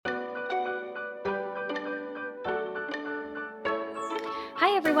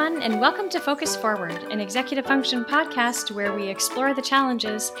Hi, everyone, and welcome to Focus Forward, an executive function podcast where we explore the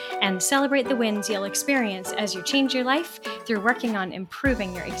challenges and celebrate the wins you'll experience as you change your life through working on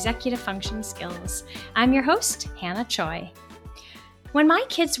improving your executive function skills. I'm your host, Hannah Choi. When my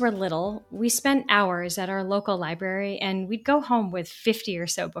kids were little, we spent hours at our local library and we'd go home with 50 or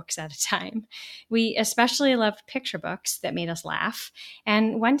so books at a time. We especially loved picture books that made us laugh.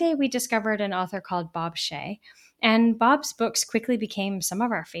 And one day we discovered an author called Bob Shea, and Bob's books quickly became some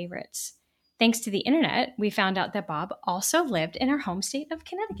of our favorites. Thanks to the internet, we found out that Bob also lived in our home state of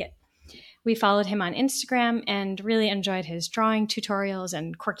Connecticut. We followed him on Instagram and really enjoyed his drawing tutorials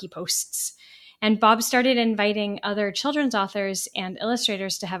and quirky posts. And Bob started inviting other children's authors and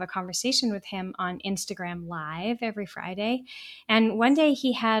illustrators to have a conversation with him on Instagram Live every Friday. And one day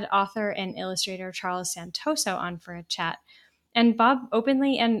he had author and illustrator Charles Santoso on for a chat. And Bob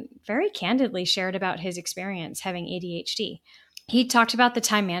openly and very candidly shared about his experience having ADHD. He talked about the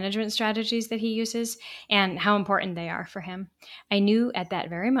time management strategies that he uses and how important they are for him. I knew at that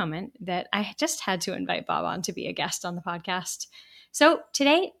very moment that I just had to invite Bob on to be a guest on the podcast. So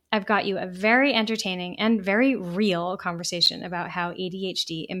today, I've got you a very entertaining and very real conversation about how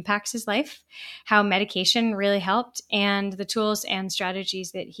ADHD impacts his life, how medication really helped, and the tools and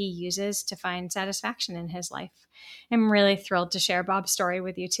strategies that he uses to find satisfaction in his life. I'm really thrilled to share Bob's story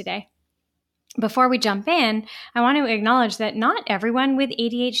with you today. Before we jump in, I want to acknowledge that not everyone with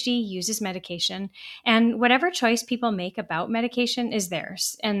ADHD uses medication, and whatever choice people make about medication is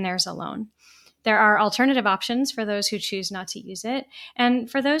theirs, and theirs alone. There are alternative options for those who choose not to use it, and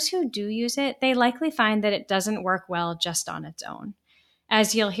for those who do use it, they likely find that it doesn't work well just on its own.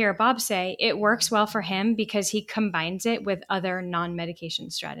 As you'll hear Bob say, it works well for him because he combines it with other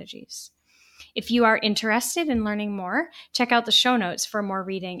non-medication strategies. If you are interested in learning more, check out the show notes for more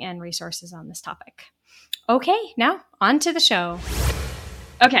reading and resources on this topic. Okay, now on to the show.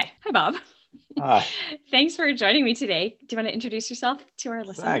 Okay, hi Bob. Hi. Thanks for joining me today. Do you want to introduce yourself to our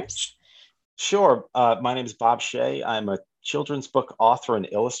listeners? Thanks. Sure. My name is Bob Shea. I'm a children's book author and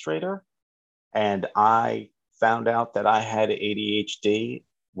illustrator, and I found out that I had ADHD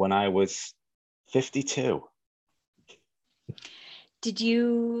when I was 52. Have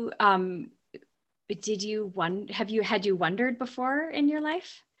you wondered before in your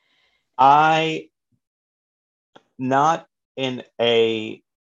life? Not in a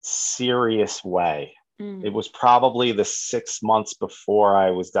serious way. It was probably the 6 months before I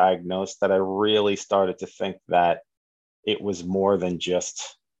was diagnosed that I really started to think that it was more than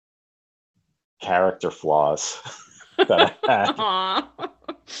just character flaws that I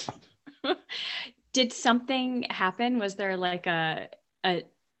had. Did something happen? Was there like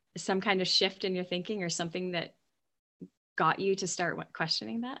some kind of shift in your thinking or something that got you to start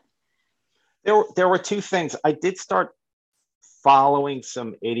questioning that? There were two things. I did start following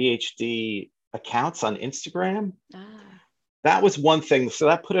some ADHD accounts on Instagram. That was one thing. So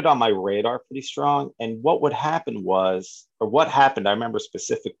that put it on my radar pretty strong. And what happened, I remember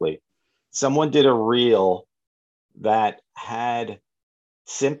specifically, someone did a reel that had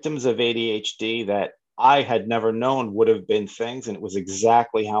symptoms of ADHD that I had never known would have been things. And it was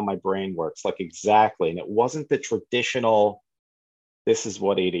exactly how my brain works, like exactly. And it wasn't the traditional, this is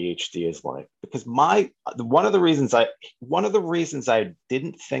what ADHD is like. Because one of the reasons I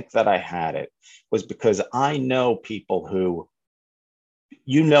didn't think that I had it was because I know people who,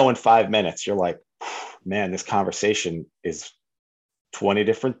 in 5 minutes, you're like, man, this conversation is 20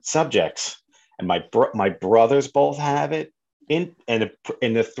 different subjects. And my brothers both have it. In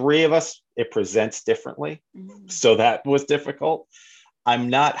the three of us, it presents differently. Mm-hmm. So that was difficult. I'm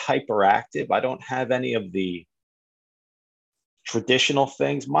not hyperactive. I don't have any of the traditional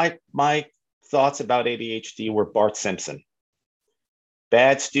things. My thoughts about ADHD were Bart Simpson.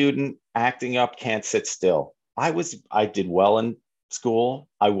 Bad student, acting up, can't sit still. I did well in school.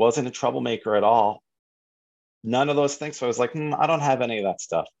 I wasn't a troublemaker at all. None of those things. So I was like, I don't have any of that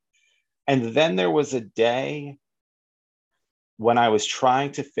stuff. And then there was a day when I was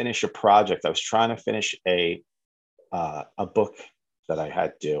trying to finish a project. I was trying to finish a book that I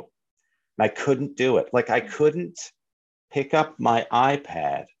had due. And I couldn't do it. Like I couldn't pick up my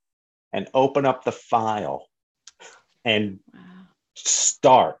iPad and open up the file and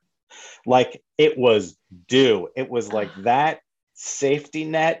start. Like it was due. It was like that safety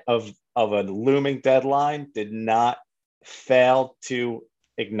net of a looming deadline did not fail to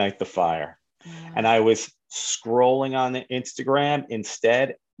ignite the fire. And I was scrolling on the Instagram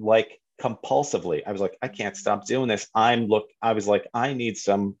instead, like compulsively. I was like, I can't stop doing this. I was like, I need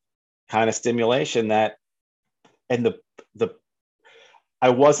some kind of stimulation and I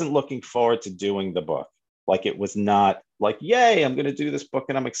wasn't looking forward to doing the book. Like it was not like, yay, I'm going to do this book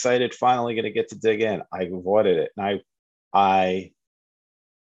and I'm excited, finally going to get to dig in. I avoided it. And I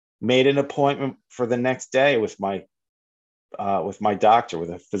made an appointment for the next day with my doctor,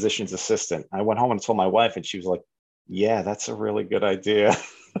 with a physician's assistant. I went home and told my wife, and she was like, yeah, that's a really good idea.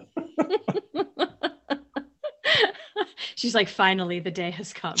 She's like, finally, the day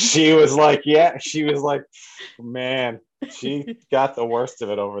has come. She was like, yeah, she was like, man, she got the worst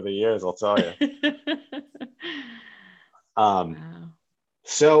of it over the years, I'll tell you. Wow.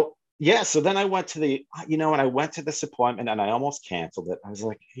 So yeah, so then I went to and I went to this appointment and I almost canceled it. I was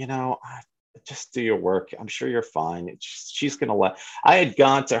like, just do your work. I'm sure you're fine. She's going to I had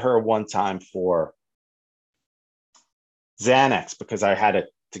gone to her one time for Xanax because I had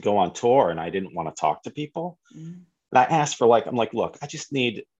to go on tour and I didn't want to talk to people. And I asked for I'm like, look, I just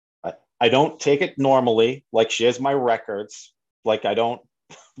need, I don't take it normally. Like she has my records. Like I'm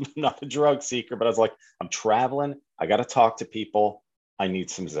not a drug seeker, but I was like, I'm traveling. I got to talk to people. I need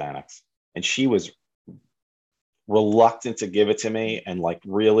some Xanax. And she was reluctant to give it to me and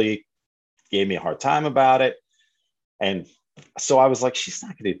really gave me a hard time about it. And so I was like, she's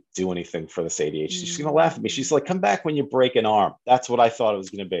not going to do anything for this ADHD. She's going to laugh at me. She's like, come back when you break an arm. That's what I thought it was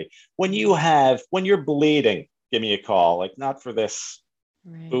going to be. When you're bleeding, give me a call. Like, not for this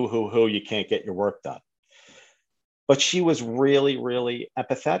boo-hoo-hoo, you can't get your work done. But she was really, really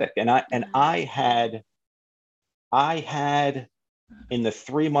empathetic. And I had in the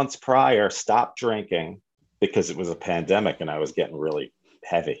 3 months prior stopped drinking because it was a pandemic and I was getting really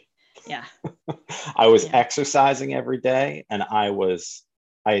heavy. Yeah. I was exercising every day and I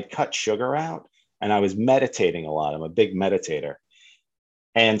had cut sugar out and I was meditating a lot. I'm a big meditator.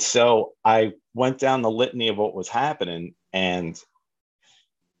 And so I went down the litany of what was happening and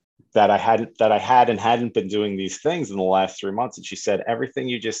that I hadn't been doing these things in the last 3 months. And she said, everything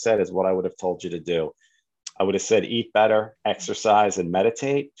you just said is what I would have told you to do. I would have said, eat better, exercise, and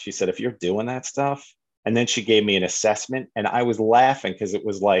meditate. She said, if you're doing that stuff. And then she gave me an assessment and I was laughing because it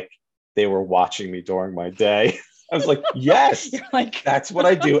was like they were watching me during my day. I was like, yes, that's what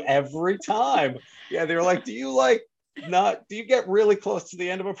I do every time. Yeah. They were like, do you get really close to the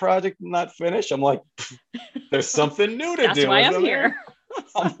end of a project and not finish? I'm like, there's something new to do. That's why I'm here.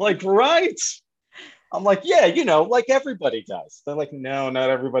 I'm like, right. I'm like, yeah, like everybody does. They're like, no, not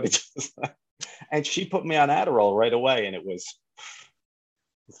everybody does that. And she put me on Adderall right away. And it was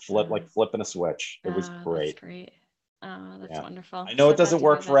like flipping a switch. It was great. That's great. Oh, that's wonderful. I know it doesn't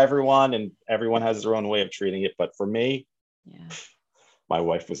work for everyone and everyone has their own way of treating it. But for me, my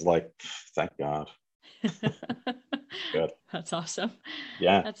wife was like, thank God. Good. That's awesome.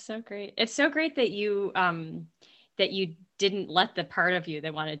 Yeah. That's so great. It's so great that you didn't let the part of you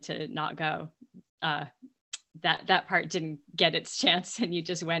that wanted to not go, that part didn't get its chance and you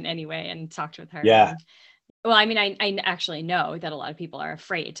just went anyway and talked with her. Yeah. Well, I mean, I actually know that a lot of people are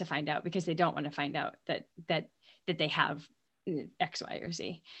afraid to find out because they don't want to find out that they have X, Y, or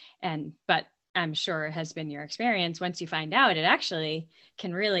Z. But I'm sure it has been your experience. Once you find out, it actually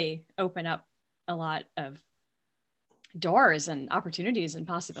can really open up a lot of doors and opportunities and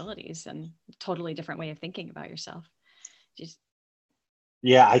possibilities and totally different way of thinking about yourself.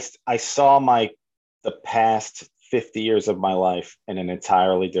 I saw the past 50 years of my life in an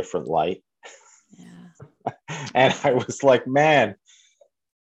entirely different light. Yeah. And I was like, man,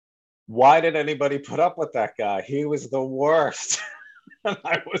 why did anybody put up with that guy? He was the worst. And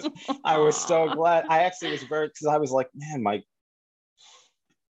I was so glad. I actually was because I was like, man,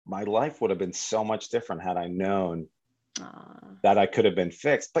 my life would have been so much different had I known that I could have been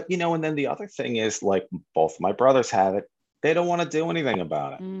fixed. But, and then the other thing is like both my brothers have it. They don't want to do anything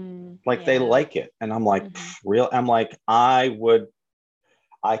about it. They like it. And I'm like, I'm like,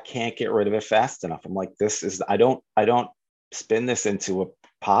 I can't get rid of it fast enough. I'm like, I don't spin this into a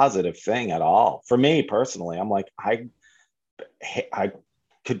positive thing at all. For me personally, I'm like,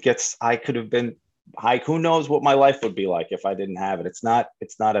 who knows what my life would be like if I didn't have it. It's not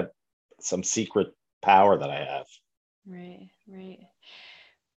some secret power that I have. Right.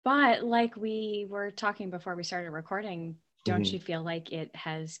 But like we were talking before we started recording, don't you feel like it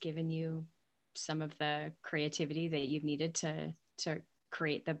has given you some of the creativity that you've needed to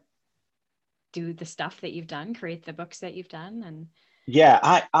create do the stuff that you've done, create the books that you've done? And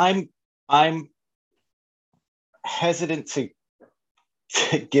I'm hesitant to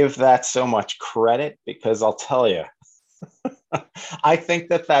give that so much credit because I'll tell you, I think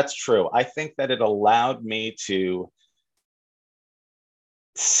that that's true. I think that it allowed me to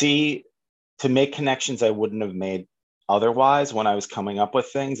make connections I wouldn't have made otherwise when I was coming up with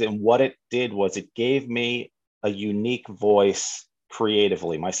things. And what it did was it gave me a unique voice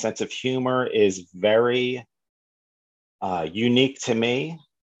creatively. My sense of humor is very unique to me,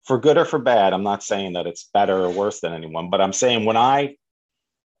 for good or for bad. I'm not saying that it's better or worse than anyone, but I'm saying when I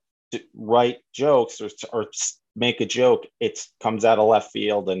write jokes or make a joke, it comes out of left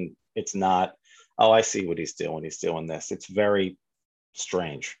field, and it's not, oh, I see what he's doing. He's doing this. It's very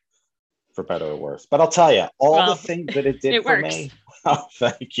strange, for better or worse. But I'll tell you, all the Well, things that it did it for works. me, oh,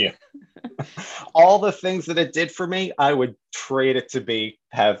 thank you. All the things that it did for me, I would trade it to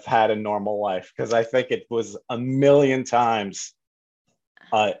have had a normal life, because I think it was a million times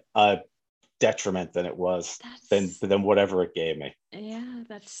a detriment than it was That's, than whatever it gave me. yeah,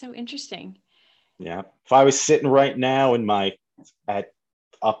 that's so interesting. Yeah. If I was sitting right now at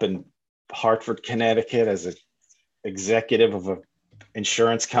up in Hartford, Connecticut, as an executive of an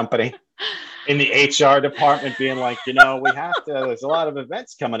insurance company in the HR department, being like, there's a lot of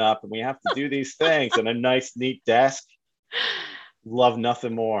events coming up and we have to do these things, and a nice, neat desk, love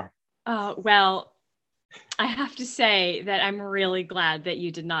nothing more. Well, I have to say that I'm really glad that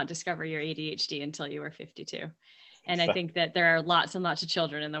you did not discover your ADHD until you were 52. And I think that there are lots and lots of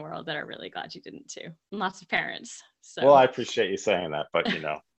children in the world that are really glad you didn't too. And lots of parents. Well, So, I appreciate you saying that, but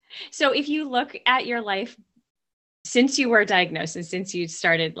so if you look at your life since you were diagnosed and since you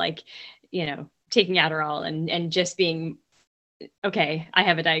started taking Adderall and just being, okay, I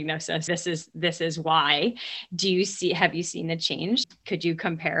have a diagnosis. This is why. Have you seen the change? Could you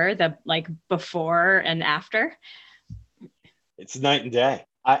compare the before and after? it's night and day.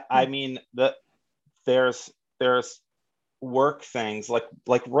 I mean, there's work things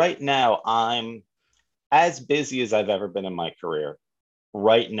like right now I'm as busy as I've ever been in my career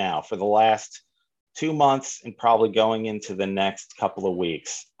right now. For the last 2 months and probably going into the next couple of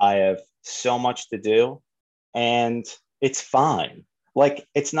weeks, I have so much to do, and it's fine. Like,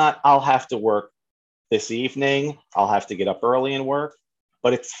 it's not, I'll have to work this evening, I'll have to get up early and work,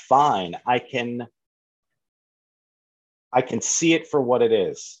 but it's fine. I can see it for what it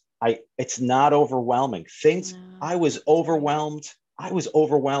is. It's not overwhelming. Things No, I was overwhelmed. I was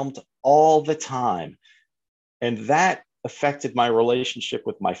overwhelmed all the time. And that affected my relationship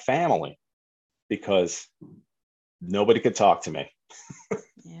with my family, because nobody could talk to me.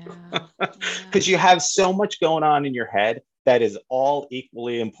 yeah, Because you have so much going on in your head that is all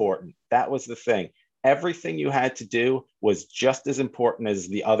equally important. That was the thing. Everything you had to do was just as important as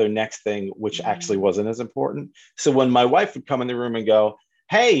the other next thing, which actually wasn't as important. So when my wife would come in the room and go,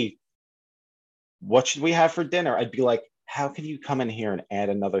 "Hey, what should we have for dinner?" I'd be like, "How can you come in here and add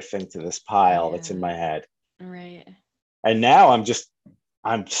another thing to this pile that's in yeah, my head?" right. And now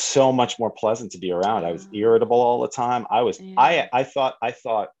I'm so much more pleasant to be around. I was irritable all the time. Yeah. I thought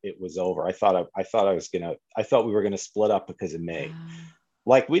it was over. I thought we were gonna split up because of me.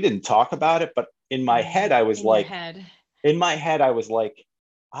 Like, we didn't talk about it, but In your head. in my head, I was like,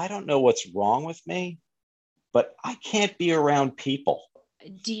 I don't know what's wrong with me, but I can't be around people.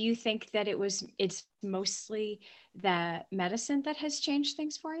 Do you think that it's mostly the medicine that has changed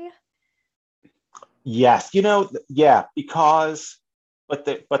things for you? Yes, yeah, because, but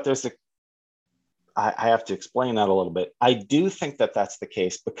there's I have to explain that a little bit. I do think that that's the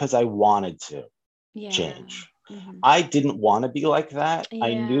case because I wanted to Yeah. change. Hmm. I didn't want to be like that. Yeah. I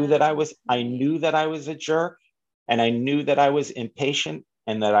Right. knew that I was a jerk, and I knew that I was impatient,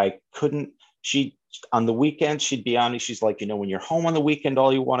 and that I couldn't. She On the weekend, she'd be on me. She's like, when you're home on the weekend,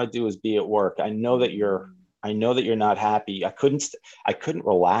 all you want to do is be at work. Mm. I know that you're not happy. I couldn't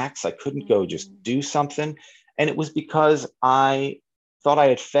relax. I couldn't go just Mm. do something. And it was because I thought I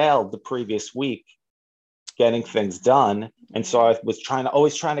had failed the previous week getting things done. And so Yeah. I was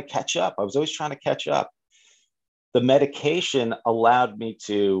always trying to catch up. I was always trying to catch up. The medication allowed me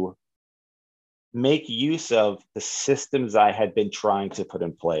to make use of the systems I had been trying to put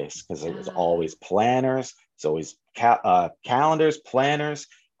in place, because it was Ah, always planners, it's always calendars, planners.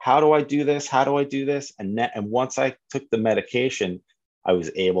 How do I do this? How do I do this? And once I took the medication, I was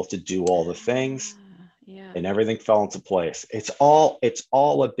able to do all the things, yeah. and everything fell into place. It's all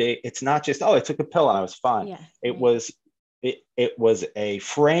a big. It's not just, oh, I took a pill and I was fine. Yeah. It Right. was it was a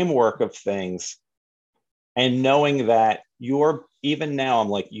framework of things, and knowing that even now, I'm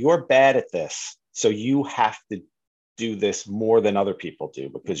like, you're bad at this, so you have to do this more than other people do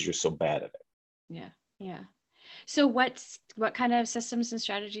because you're so bad at it. Yeah. Yeah. So what kind of systems and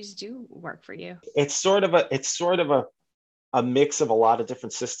strategies do work for you? It's sort of a mix of a lot of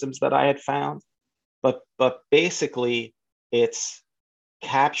different systems that I had found, but basically it's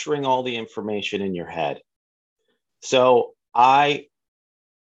capturing all the information in your head. So I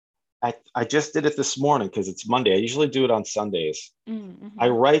just did it this morning because it's Monday. I usually do it on Sundays. I Mm-hmm.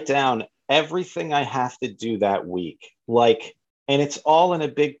 write down everything I have to do that week. Like, and it's all in a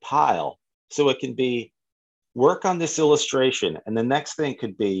big pile. So it can be work on this illustration, and the next thing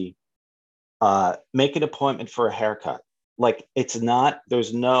could be make an appointment for a haircut. Like it's not,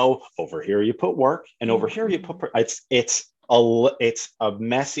 there's no over here you put work and over here you put, it's a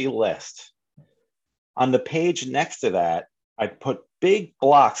messy list. On the page next to that, I put big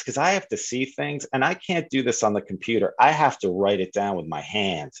blocks because I have to see things and I can't do this on the computer. I have to write it down with my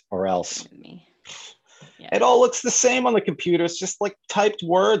hands or else it all looks the same on the computer. It's just like typed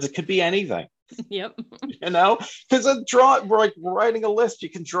words. It could be anything. Yep. Because like writing a list, you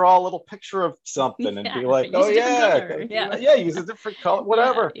can draw a little picture of something and be like, oh yeah, use a different color,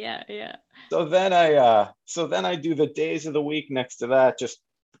 whatever. Yeah. So then I do the days of the week next to that, just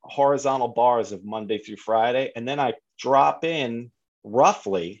horizontal bars of Monday through Friday, and then I drop in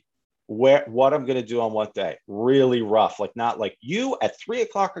roughly what I'm going to do on what day. Really rough, like not like you at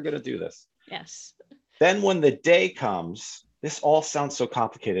 3:00 are going to do this. Yes. Then when the day comes, this all sounds so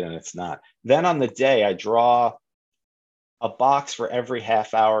complicated and it's not. Then on the day, I draw a box for every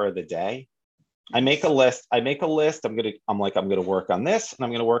half hour of the day. I make a list. I'm gonna work on this and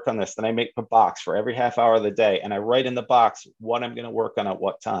I'm gonna work on this. Then I make a box for every half hour of the day and I write in the box what I'm gonna work on at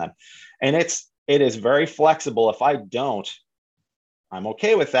what time. And it is very flexible. If I don't, I'm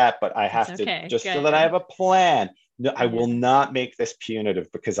okay with that, but I have to just so that I have a plan. No, I will not make this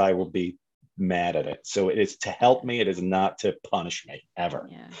punitive because I will be mad at it. So it is to help me. It is not to punish me ever.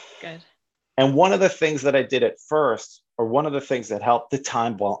 Yeah, good. And one of the things that I did at first, or one of the things that helped, the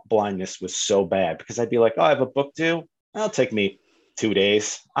time blindness was so bad because I'd be like, oh, I have a book due. It'll take me 2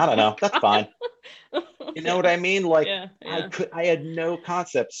 days. I don't know. That's fine. You know what I mean? Like I had no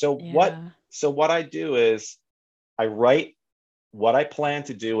concept. So what I do is I write what I plan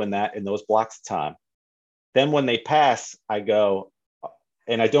to do in those blocks of time. Then when they pass, I go,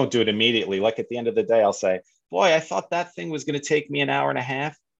 and I don't do it immediately. Like at the end of the day, I'll say, boy, I thought that thing was going to take me an hour and a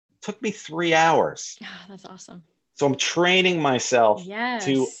half. It took me 3 hours. Oh, that's awesome. So I'm training myself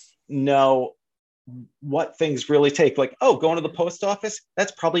to know what things really take. Like, oh, going to the post office,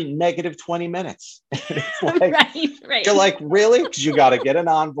 that's probably negative 20 minutes. Like, right. You're like, really? Because you got to get an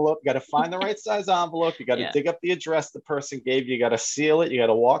envelope. You got to find the right size envelope. You got to dig up the address the person gave you. You got to seal it. You got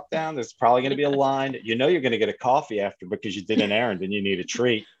to walk down. There's probably going to be a line. You're going to get a coffee after because you did an errand and you need a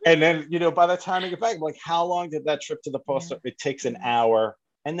treat. And then, by the time you get back, like, how long did that trip to the post office? It takes an hour.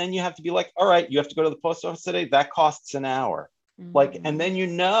 And then you have to be like, all right, you have to go to the post office today. That costs an hour. Like, and then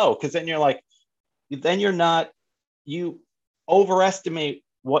because then you're like, you overestimate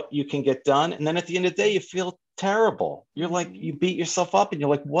what you can get done. And then at the end of the day, you feel terrible. You're like, you beat yourself up and you're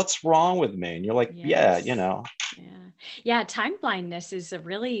like, what's wrong with me? And you're like, time blindness is a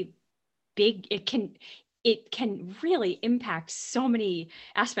really big, it can really impact so many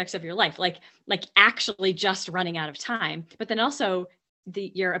aspects of your life, like actually just running out of time, but then also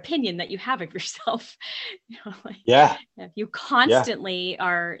your opinion that you have of yourself. If you constantly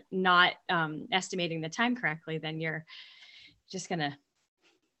are not estimating the time correctly, then you're just gonna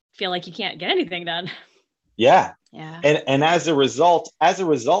feel like you can't get anything done. And as a result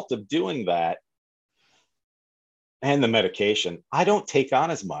of doing that and the medication, I don't take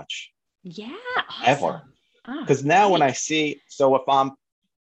on as much ever, because now when I see, so if I'm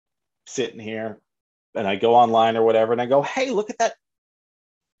sitting here and I go online or whatever and I go, hey, look at that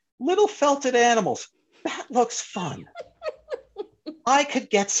little felted animals. That looks fun. I could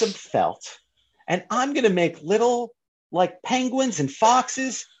get some felt and I'm going to make little like penguins and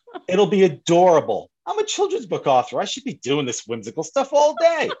foxes. It'll be adorable. I'm a children's book author. I should be doing this whimsical stuff all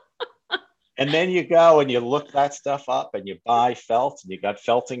day. And then you go and you look that stuff up and you buy felt and you got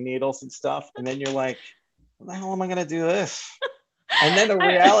felting needles and stuff. And then you're like, how the hell am I going to do this? And then the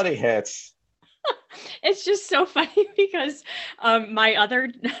reality hits. It's just so funny because my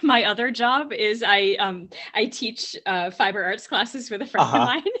other job is I teach fiber arts classes with a friend of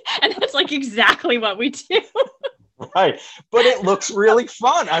mine, and that's like exactly what we do. Right, but it looks really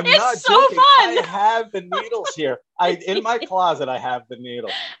fun. It's not so joking. Fun. I have the needles here. In my closet, I have the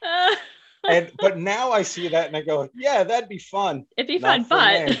needles. But now I see that and I go, yeah, that'd be fun. It'd be fun,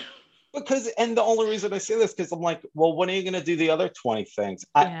 but. And the only reason I say this, because I'm like, well, when are you going to do the other 20 things?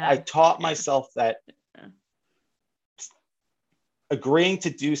 I taught myself that agreeing to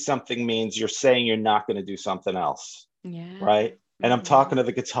do something means you're saying you're not going to do something else. Right. And I'm talking to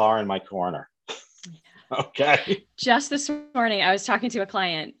the guitar in my corner. Okay. Just this morning, I was talking to a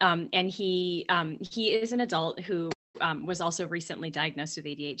client, and he is an adult who was also recently diagnosed with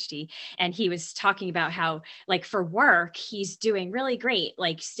ADHD. And he was talking about how, like, for work, he's doing really great,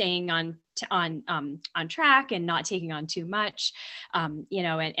 like staying on on track and not taking on too much,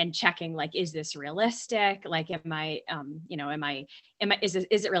 and checking, like, is this realistic? Like, is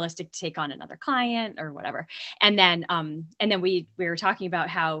it realistic to take on another client or whatever? And then we were talking about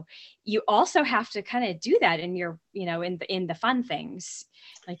how you also have to kind of do that in your, in the fun things.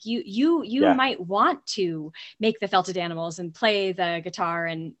 Like you Yeah. might want to make the felted animals and play the guitar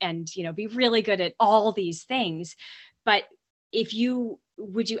and be really good at all these things. But if you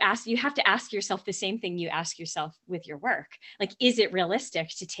have to ask yourself the same thing you ask yourself with your work. Like, is it realistic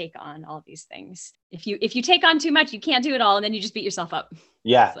to take on all these things? If you take on too much, you can't do it all. And then you just beat yourself up.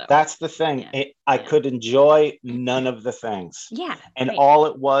 Yeah, So, that's the thing. yeah, I could enjoy none of the things. yeah. And right. all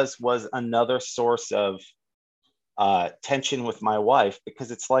it was another source of tension with my wife, because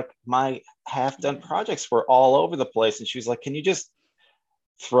it's like my half-done projects were all over the place. And she was like, can you just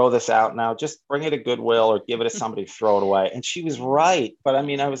throw this out now? Just bring it to Goodwill or give it to somebody, throw it away. And she was right. But I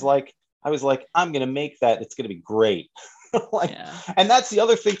mean, I was like, I'm going to make that. It's going to be great. And that's the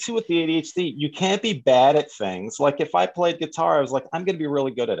other thing too with the ADHD. You can't be bad at things. Like if I played guitar, I was like, I'm going to be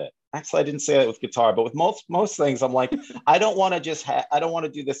really good at it. Actually, I didn't say that with guitar, but with most things, I'm like, I don't want to I don't want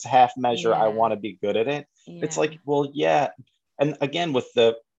to do this half measure. Yeah. I want to be good at it. Yeah. It's like, well, yeah. And again, with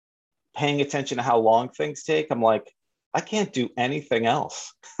the paying attention to how long things take, I'm like, I can't do anything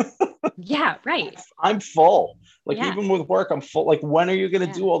else. Yeah, right. I'm full. Like Yeah. even with work, I'm full. Like when are you going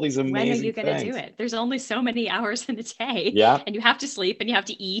to do all these amazing When are you going to do it? There's only so many hours in a day. Yeah. And you have to sleep and you have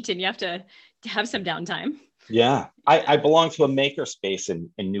to eat and you have to have some downtime. Yeah. I belong to a maker space in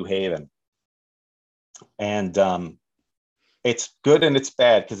New Haven. And it's good and it's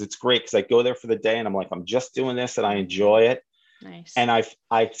bad, because it's great because I go there for the day and I'm like, I'm just doing this and I enjoy it. Nice. And I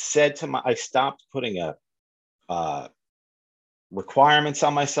said I stopped putting requirements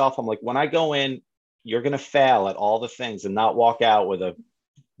on myself. I'm like, when I go in, you're going to fail at all the things and not walk out with a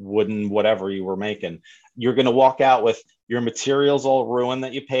wooden whatever you were making. You're going to walk out with your materials all ruined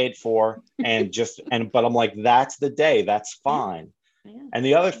that you paid for. But I'm like, that's the day. That's fine. Yeah. And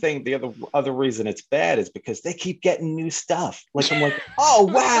the other thing, the other reason it's bad is because they keep getting new stuff. Like, I'm like, oh,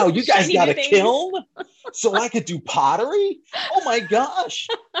 wow, you guys got a kiln? So I could do pottery? Oh my gosh.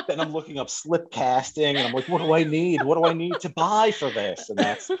 Then I'm looking up slip casting and I'm like, what do I need? What do I need to buy for this? And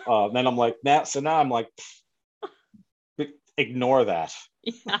that's, then I'm like, now I'm like, ignore that.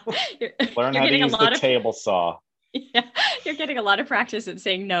 Yeah. Learn how to use the table saw. Yeah. You're getting a lot of practice at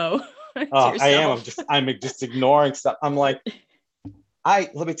saying no. I am. I'm just ignoring stuff. I'm like,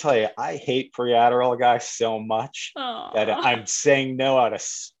 let me tell you, I hate pre-Adderall guys so much that I'm saying no out of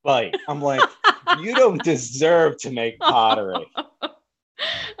spite. I'm like, you don't deserve to make pottery.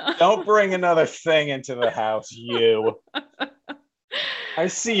 Don't bring another thing into the house, you. I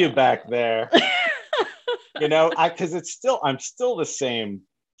see you back there. Because I'm still the same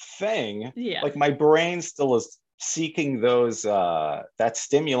thing. Yeah. Like my brain still is seeking those that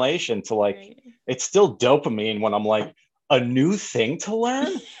stimulation to like, it's still dopamine when I'm like, a new thing to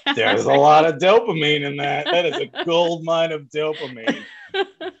learn. There's a lot of dopamine in that. That is a gold mine of dopamine.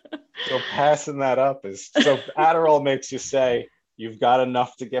 So passing that up so Adderall makes you say you've got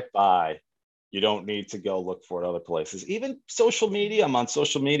enough to get by. You don't need to go look for it other places. Even social media, I'm on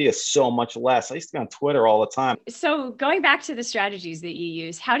social media so much less. I used to be on Twitter all the time. So going back to the strategies that you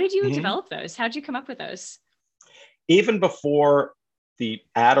use, how did you develop those? How did you come up with those? Even before the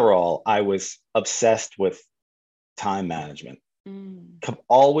Adderall, I was obsessed with time management.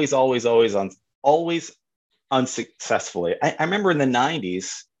 Always unsuccessfully. I remember in the 90s,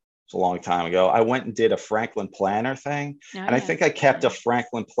 it's a long time ago, I went and did a Franklin planner thing. I think I kept a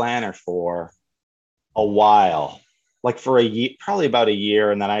Franklin planner for a while, like for a year, probably about a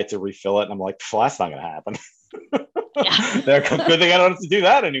year. And then I had to refill it. And I'm like, well, that's not going to happen. Good thing I don't have to do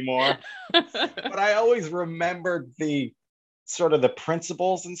that anymore. But I always remembered the sort of the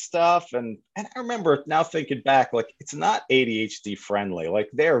principles and stuff. And I remember now thinking back, like, it's not ADHD friendly. Like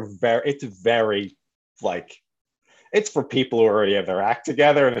it's very like, it's for people who already have their act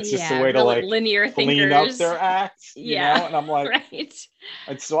together. And it's just a way to like linear clean up their act, you know? And I'm like, right.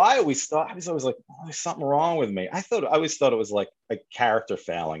 And so I was always like, oh, there's something wrong with me. I always thought it was like a character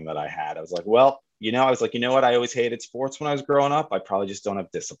failing that I had. I was like, well, you know what? I always hated sports when I was growing up. I probably just don't have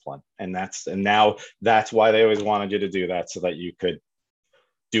discipline. And now that's why they always wanted you to do that, so that you could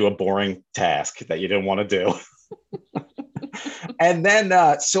do a boring task that you didn't want to do. And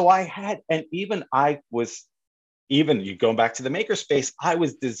then, so I had, and even you going back to the makerspace, I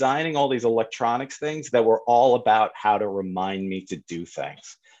was designing all these electronics things that were all about how to remind me to do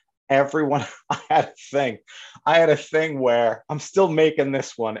things. Everyone, I had a thing where I'm still making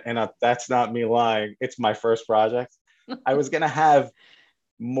this one, and that's not me lying. It's my first project. I was going to have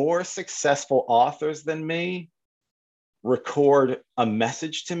more successful authors than me record a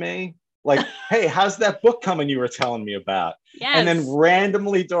message to me like, hey, how's that book coming you were telling me about? Yes. And then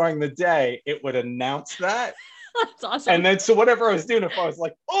randomly during the day, it would announce that. That's awesome. And then, so whatever I was doing, if I was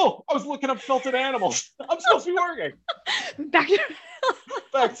like, oh, I was looking up filtered animals, I'm supposed to be working.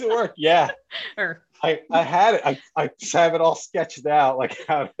 Back to work. Yeah. I had it. I just have it all sketched out, like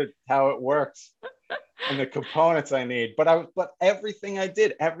how it works and the components I need. But everything I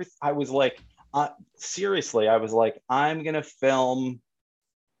did, I was like, seriously, I was like, I'm going to film,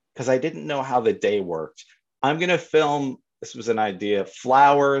 because I didn't know how the day worked. I'm going to film, this was an idea,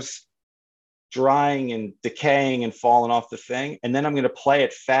 flowers drying and decaying and falling off the thing. And then I'm going to play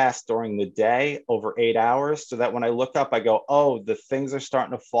it fast during the day over 8 hours so that when I look up, I go, oh, the things are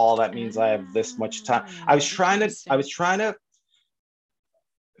starting to fall. That means I have this much time. I was trying to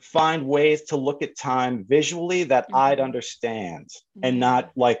find ways to look at time visually that I'd understand and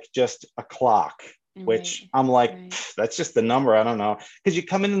not like just a clock, which I'm like, that's just the number. I don't know. Because you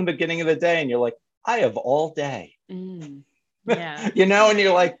come in the beginning of the day and you're like, I have all day. Yeah. You know, and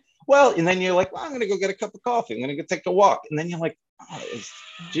you're like, well, and then you're like, well, I'm going to go get a cup of coffee. I'm going to go take a walk. And then you're like, oh,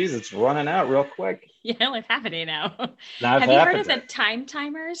 it's running out real quick. Yeah, like half a day now. Have you heard of the time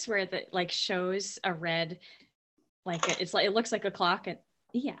timers where the like shows a red, like it's like, it looks like a clock and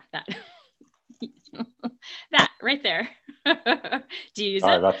that that right there. Do you use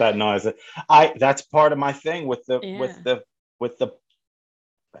Sorry it? about that noise. That's part of my thing with the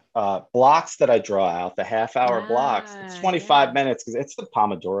blocks that I draw out, the half-hour blocks. It's 25 minutes because it's the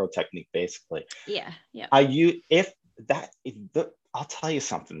Pomodoro technique, basically. Yeah. I'll tell you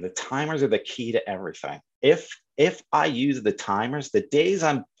something. The timers are the key to everything. If I use the timers, the days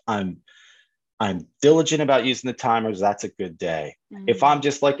I'm diligent about using the timers, that's a good day. If I'm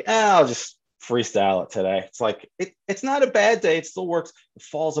just like, I'll just freestyle it today, it's like it's not a bad day. It still works. It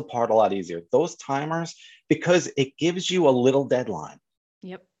falls apart a lot easier. Those timers, because it gives you a little deadline.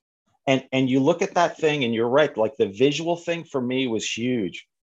 Yep. And you look at that thing and you're right. Like the visual thing for me was huge.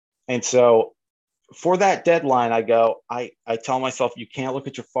 And so for that deadline, I tell myself, you can't look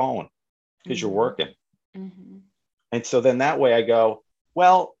at your phone because you're working. And so then that way I go,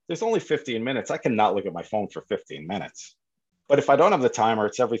 well, there's only 15 minutes. I cannot look at my phone for 15 minutes. But if I don't have the timer,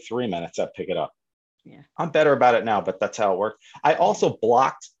 it's every 3 minutes I pick it up. Yeah. I'm better about it now, but that's how it worked. I also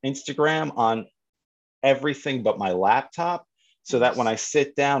blocked Instagram on everything but my laptop so that when I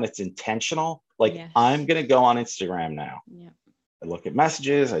sit down, it's intentional. Like I'm going to go on Instagram now. Yeah. I look at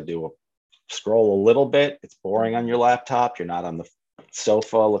messages. I scroll a little bit. It's boring on your laptop. You're not on the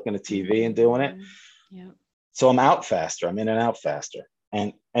sofa looking at TV and doing it. Yeah. So I'm out faster. I'm in and out faster.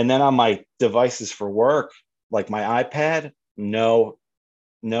 And then on my devices for work, like my iPad, no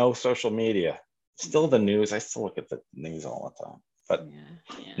social media. Still the news. I still look at the news all the time, but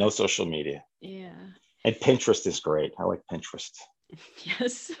no social media. Yeah. And Pinterest is great. I like Pinterest.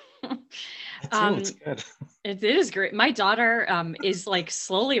 Yes. It's good. It is great. My daughter is like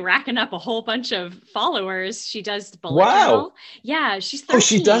slowly racking up a whole bunch of followers. She does bullet journal. Yeah, she's 13. Oh,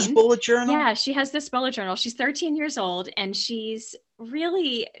 she does bullet journal? Yeah, she has this bullet journal. She's 13 years old and she's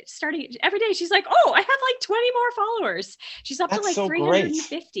really starting every day. She's like, oh, I have like 20 more followers. She's up to like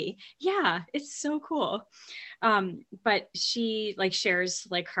 350. Great. Yeah, it's so cool. But she like shares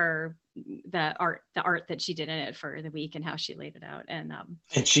like the art that she did in it for the week and how she laid it out. And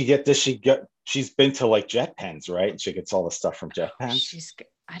she's been to like Jet Pens, right? And she gets all the stuff from Jet Pens.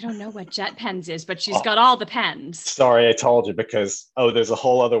 I don't know what Jet Pens is, but she's got all the pens. Sorry, I told you because there's a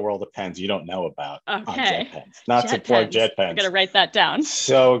whole other world of pens you don't know about. Okay. On Jet Pens. Not to plug Jet Pens. I'm gonna write that down.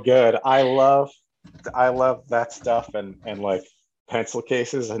 So good. I love that stuff and like pencil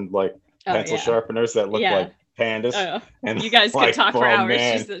cases and like pencil sharpeners that look like pandas. And you guys could talk for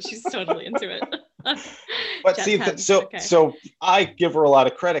hours. She's totally into it. But so I give her a lot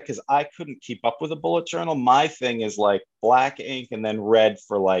of credit because I couldn't keep up with a bullet journal. My thing is like black ink and then red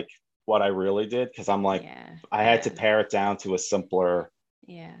for like what I really did because I'm like I had to pare it down to a simpler.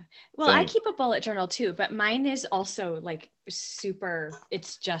 Yeah. Well, thing. I keep a bullet journal too, but mine is also like super.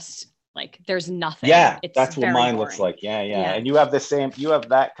 It's just like there's nothing. Yeah, it's that's what mine looks like. Yeah. And you have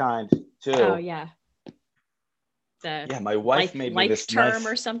that kind too. Oh yeah. My wife made me this term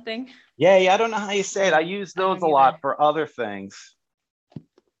or something. Yeah, I don't know how you say it. I use those a lot for other things,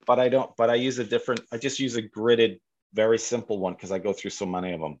 but I don't. But I just use a gridded, very simple one because I go through so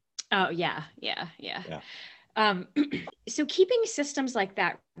many of them. Oh yeah. So keeping systems like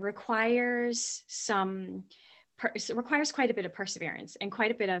that requires quite a bit of perseverance and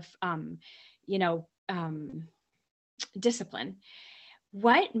quite a bit of discipline.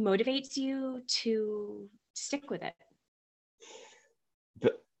 What motivates you to stick with it?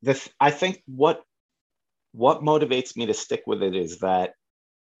 I think what motivates me to stick with it is that,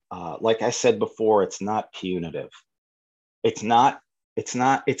 like I said before, it's not punitive. It's not. It's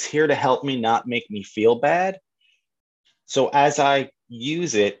not. It's here to help me, not make me feel bad. So as I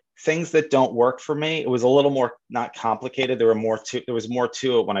use it, things that don't work for me, it was a little more not complicated. There was more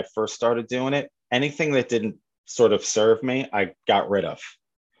to it when I first started doing it. Anything that didn't sort of serve me, I got rid of.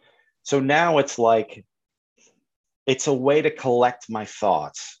 So now it's like it's a way to collect my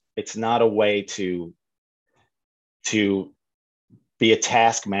thoughts. It's not a way to be a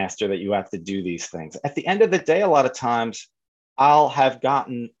taskmaster that you have to do these things. At the end of the day, a lot of times I'll have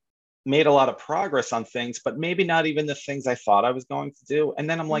made a lot of progress on things, but maybe not even the things I thought I was going to do. And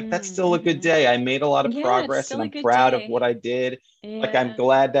then I'm like, that's still a good day. I made a lot of Yeah, it's progress and still a I'm good proud of day. what I did. Like, I'm Yeah.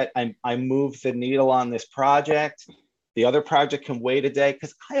 glad that I moved the needle on this project. The other project can wait a day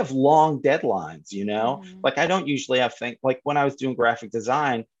because I have long deadlines, Like, I don't usually have things like when I was doing graphic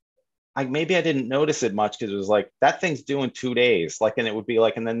design, I didn't notice it much because it was like that thing's due in 2 days. Like, and it would be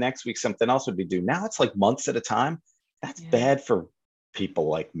like, and the next week something else would be due. Now it's like months at a time. That's Yeah. bad for people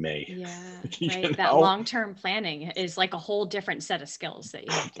like me. Yeah, You right. That know, long-term planning is like a whole different set of skills that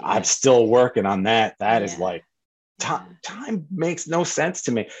you have to I'm use. still working on that. That is Yeah. like Yeah. time makes no sense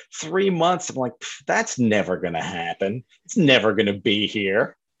to me. 3 months, I'm like, that's never gonna happen. It's never gonna be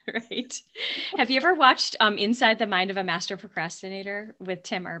here. Right. Have you ever watched Inside the Mind of a Master Procrastinator with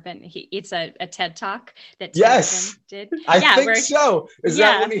Tim Urban? It's a TED Talk that Tim Yes, Urban did. I Yeah, think where so. Is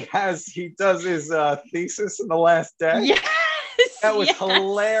that when yeah. he does his thesis in the last day? Yes. That was Yes.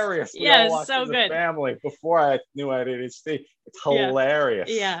 hilarious. We all Yes, watched so as a good. family before I knew I had ADHD. It's Yeah. hilarious.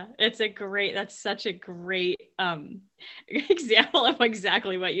 Yeah, that's such a great example of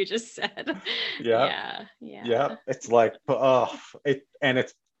exactly what you just said. Yeah, Yeah. yeah. Yeah. It's like, oh,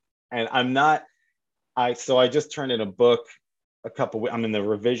 and I'm not. I just turned in a book I'm in the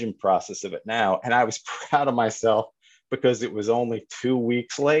revision process of it now, and I was proud of myself because it was only 2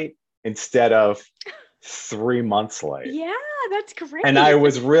 weeks late instead of 3 months late. Yeah, that's And I great.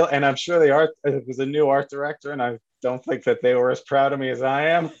 was real, and I'm sure it was a new art director, and I don't think that they were as proud of me as I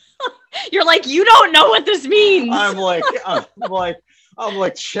am. You're like, you don't know what this means. I'm like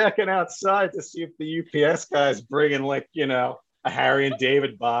checking outside to see if the UPS guy's bringing like, a Harry and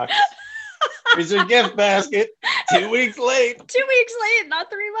David box. Here's your gift basket. 2 weeks late. 2 weeks late,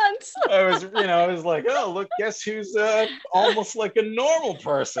 not 3 months. I was like, oh, look, guess who's almost like a normal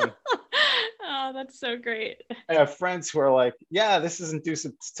person. Oh, that's so great. I have friends who are like, yeah, this isn't due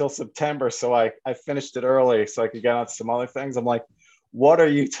till September. So I finished it early so I could get on some other things. I'm like, what are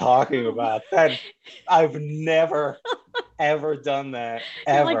you talking about? That I've never, ever done that,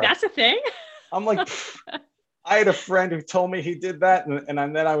 You're like, ever. that's a thing? I'm like, I had a friend who told me he did that. And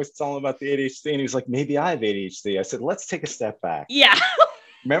then I was telling him about the ADHD and he was like, maybe I have ADHD. I said, let's take a step back. Yeah.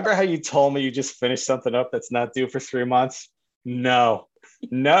 Remember how you told me you just finished something up that's not due for 3 months? No,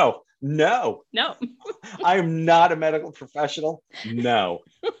 no, no. No. I'm not a medical professional. No.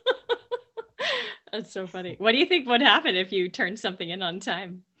 That's so funny. What do you think would happen if you turned something in on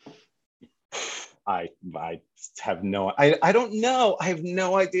time? I I don't know. I have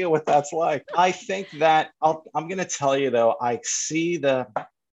no idea what that's like. I think that I'm going to tell you though, I see the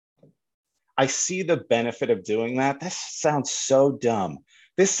benefit of doing that. This sounds so dumb.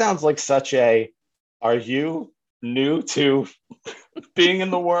 This sounds like are you new to being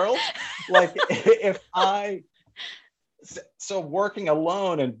in the world? Like so working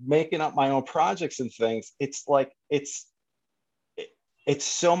alone and making up my own projects and things, it's like, it's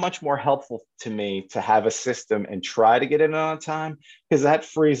so much more helpful to me to have a system and try to get it on time because that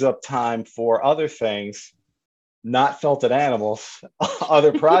frees up time for other things, not felted animals,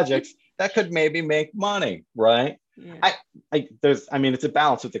 other projects that could maybe make money, right? Yeah. It's a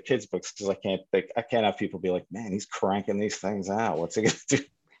balance with the kids' books because I can't have people be like, man, he's cranking these things out. What's he gonna do?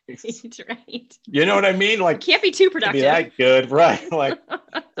 Right. You know what I mean? Like, can't be too can't be productive. that good, right? Like,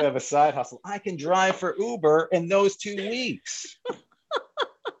 to have a side hustle. I can drive for Uber in those 2 weeks.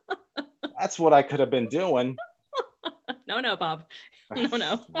 That's what I could have been doing. No, Bob.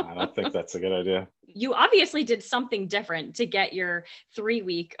 No. I don't think that's a good idea. You obviously did something different to get your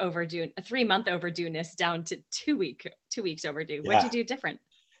 3-month overdueness down to 2 weeks overdue. Yeah. What'd you do different?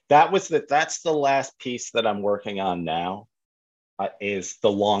 That's the last piece that I'm working on now, is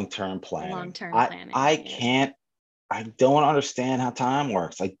the long-term planning. Long-term planning. I don't understand how time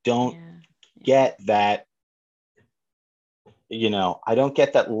works. I don't get that, I don't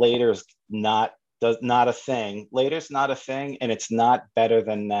get that later's not a thing. Later's not a thing, and it's not better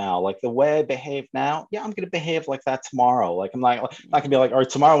than now. Like the way I behave now, yeah, I'm gonna behave like that tomorrow. Like I'm not gonna be like, all right,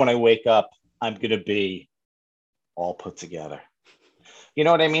 tomorrow when I wake up, I'm gonna be all put together. You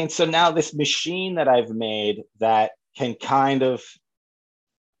know what I mean? So now this machine that I've made that can kind of,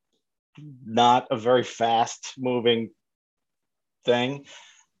 not a very fast moving thing,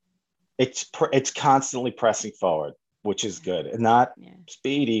 it's constantly pressing forward, which is good, and not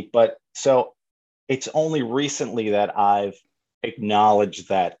speedy. But so it's only recently that I've acknowledged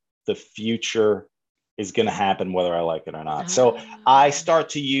that the future is going to happen whether I like it or not. So I start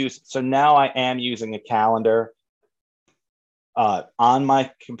to use, so now I am using a calendar on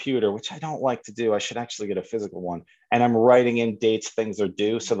my computer, which I don't like to do. I should actually get a physical one. And I'm writing in dates things are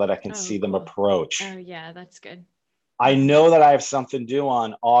due so that I can see them approach. Oh, yeah, that's good. I know that I have something due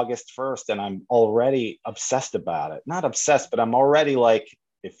on August 1st, and I'm already obsessed about it. Not obsessed, but I'm already like,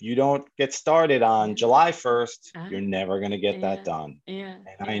 if you don't get started on July 1st, you're never going to get that done. Yeah.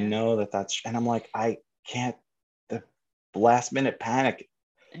 And I know that's, and I'm like, I can't, the last minute panic,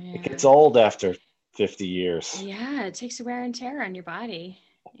 it gets old after 50 years. Yeah, it takes wear and tear on your body.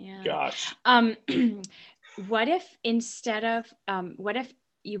 Yeah. Gosh. What if instead of, what if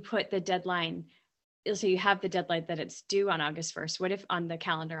you put the deadline, so you have the deadline that it's due on August 1st. What if on the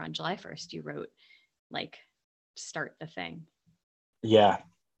calendar on July 1st, you wrote like, start the thing? Yeah,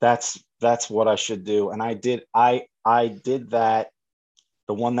 that's what I should do. And I did that.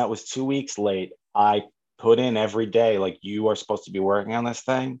 The one that was 2 weeks late, I put in every day, like, you are supposed to be working on this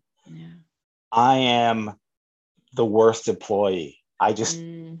thing. Yeah. I am the worst employee.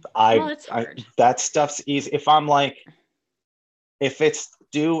 That stuff's easy. If I'm like, if it's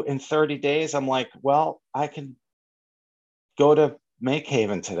due in 30 days, I'm like, well, I can go to Make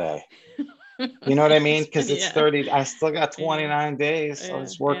Haven today. You know what I mean? Because it's 30, I still got 29 days. So I'll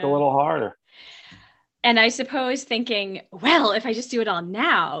just work a little harder. And I suppose thinking, well, if I just do it all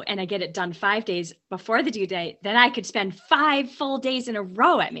now and I get it done 5 days before the due date, then I could spend 5 full days in a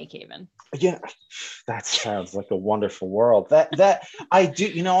row at Make Haven. Yeah, that sounds like a wonderful world. That I do,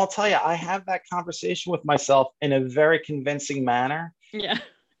 you know, I'll tell you, I have that conversation with myself in a very convincing manner. Yeah.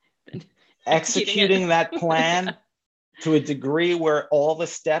 Executing that plan to a degree where all the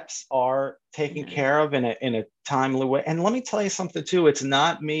steps are taken care of in a timely way. And let me tell you something too. It's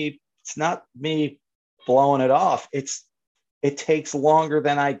not me blowing it off. It takes longer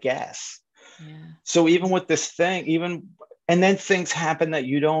than I guess. Yeah. So even with this thing, and then things happen that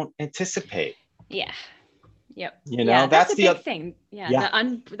you don't anticipate. Yeah. Yep. You know, that's the big thing. Yeah.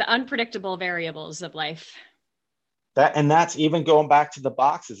 The unpredictable variables of life. That's even going back to the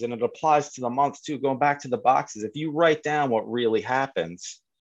boxes, and it applies to the months too. Going back to the boxes, if you write down what really happens,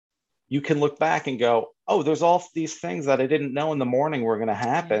 you can look back and go, oh, there's all these things that I didn't know in the morning were going to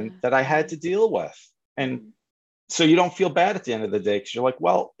happen that I had to deal with. And so you don't feel bad at the end of the day, because you're like,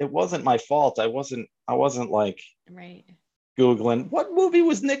 well, it wasn't my fault. I wasn't like Googling what movie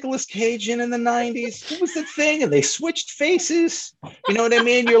was Nicolas Cage in the 90s. What was the thing? And they switched faces. You know what I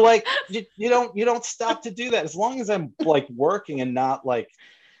mean? You're like, you don't stop to do that. As long as I'm like working and not like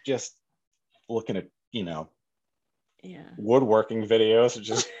just looking at, woodworking videos, which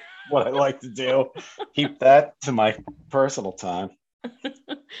is what I like to do. Keep that to my personal time.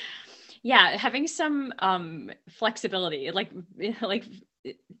 Yeah, having some flexibility, like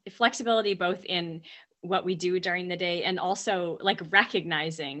flexibility both in what we do during the day, and also like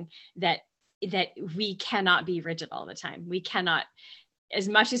recognizing that we cannot be rigid all the time. We cannot, as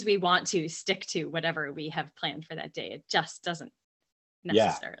much as we want to, stick to whatever we have planned for that day. It just doesn't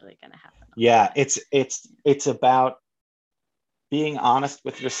necessarily going to happen. Yeah, it's about being honest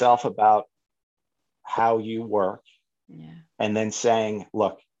with yourself about how you work, and then saying,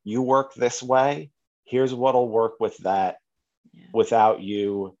 look, you work this way, here's what'll work with that, without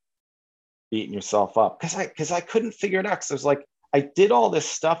you beating yourself up. Because I couldn't figure it out. Because I was like, I did all this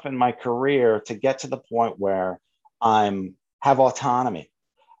stuff in my career to get to the point where have autonomy.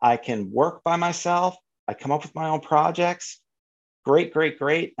 I can work by myself. I come up with my own projects. Great.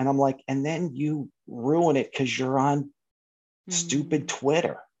 And I'm like, and then you ruin it because you're on stupid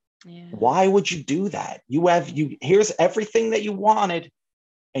Twitter. Yeah. Why would you do that? Here's everything that you wanted,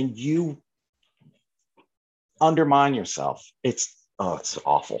 and you undermine yourself. It's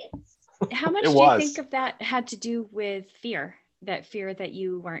awful. How much do you think of that had to do with fear? That fear that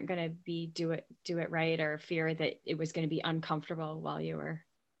you weren't going to do it right, or fear that it was going to be uncomfortable while you were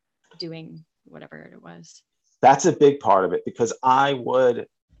doing whatever it was? That's a big part of it, because I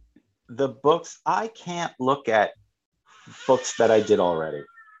can't look at books that I did already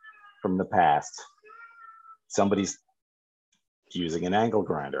from the past. Somebody's using an angle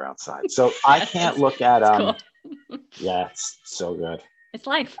grinder outside, so I can't look at cool. Yeah, it's so good. It's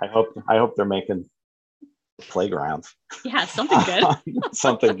life. I hope they're making playgrounds. Yeah, something good.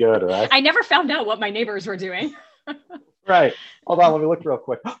 Something good, right? I never found out what my neighbors were doing. Right. Hold on, let me look real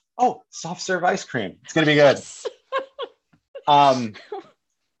quick. Oh, soft serve ice cream. It's gonna be good. Yes. Um,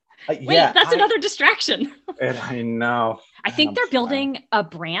 Wait, yeah, that's another distraction. and I know. I And think I'm they're trying. building a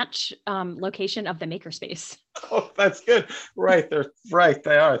branch location of the Makerspace. Oh, that's good. Right, they're right.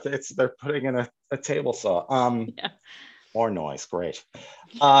 They are. They're putting in a table saw. Yeah. More noise. Great.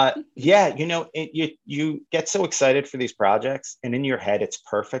 Yeah, you get so excited for these projects, and in your head, it's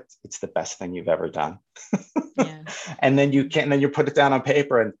perfect. It's the best thing you've ever done. Yeah. And then you put it down on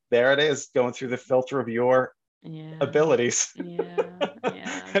paper, and there it is, going through the filter of your Yeah. abilities. Yeah.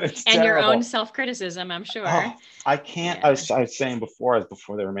 Yeah. And it's And your own terrible. self-criticism, I'm Oh, sure. I can't. Yeah. I was saying before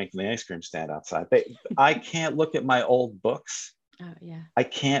they were making the ice cream stand outside. I can't look at my old books. Oh, yeah. I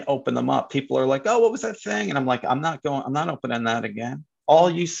can't open them up. People are like, "Oh, what was that thing?" And I'm like, I'm not opening that again. All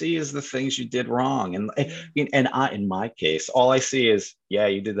Yeah. you see is the things you did wrong. And Yeah. in my case, all I see is, yeah,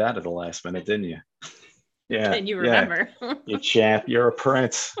 you did that at the last minute, didn't you? Yeah, Can you yeah. remember? You champ, you're a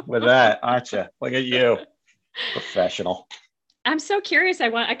prince with that, aren't you? Look at you, professional. I'm so curious.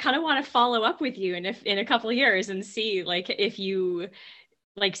 I kind of want to follow up with you in a couple of years and see like if you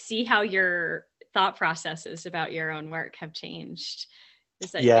like see how your thought processes about your own work have changed.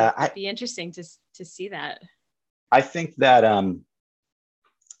 Yeah, It'd be interesting to see that. I think that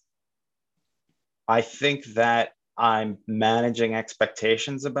I think that I'm managing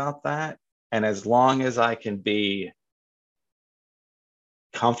expectations about that. And as long as I can be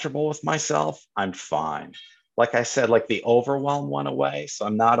comfortable with myself, I'm fine. Like I said, like the overwhelm went away. So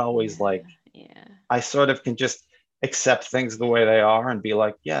I'm not always Yeah. like, Yeah. I sort of can just accept things the way they are and be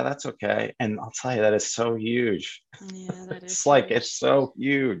like, yeah, that's okay. And I'll tell you, that is so huge. Yeah, that is It's like, it's huge. so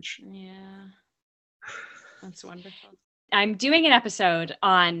huge. Yeah. That's wonderful. I'm doing an episode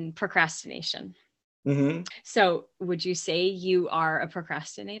on procrastination. Mm-hmm. So, would you say you are a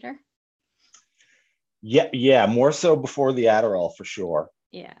procrastinator? Yeah, yeah, more so before the Adderall for sure.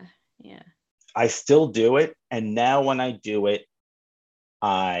 Yeah. Yeah. I still do it. And now when I do it,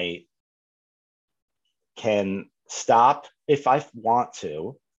 I can stop if I want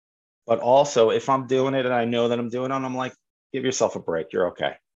to, but also if I'm doing it and I know that I'm doing it, I'm like, give yourself a break. You're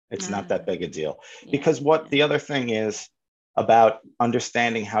okay. It's not that big a deal. Yeah. Because what the other thing is about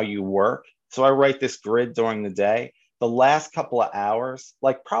understanding how you work. So I write this grid during the day. The last couple of hours,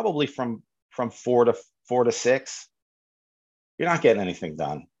 like probably from 4 to 6, you're not getting anything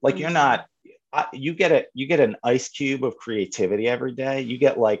done. Like you're not. You get an ice cube of creativity every day. You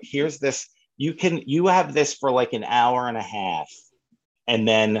get like, here's this. You have this for like an hour and a half, and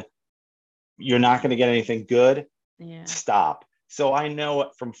then you're not going to get anything good. Yeah. Stop. So I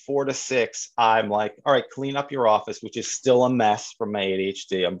know from 4 to 6, I'm like, all right, clean up your office, which is still a mess from my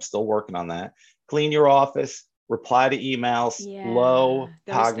ADHD. I'm still working on that. Clean your office, reply to emails, low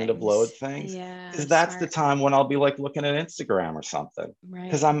Those cognitive load things. things. Yeah. Because that's the Smart. time when I'll be like looking at Instagram or something.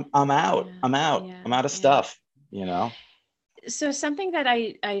 Because Right. I'm out. Yeah. I'm out. Yeah. I'm out of Yeah. stuff, you know? So something that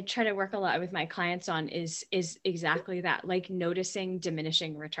I try to work a lot with my clients on is exactly that, like noticing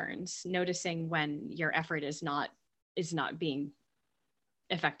diminishing returns, noticing when your effort is not being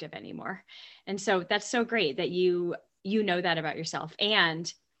effective anymore. And so that's so great that you know that about yourself,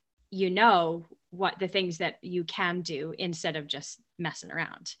 and you know what the things that you can do instead of just messing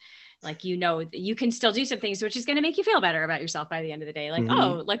around. Like, you know, you can still do some things, which is going to make you feel better about yourself by the end of the day. Like, Mm-hmm.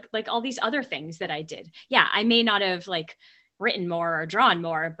 oh, like all these other things that I did. Yeah, I may not have like written more or drawn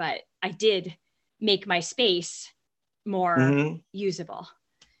more, but I did make my space more Mm-hmm. usable,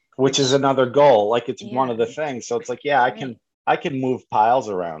 Which is which, another goal. Like it's one yeah, of the things. So it's like, yeah, right. I can move piles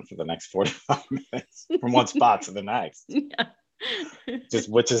around for the next 45 minutes from one spot to the next. Yeah. Just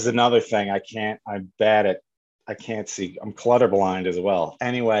which is another thing. I'm bad at I can't see. I'm clutter blind as well.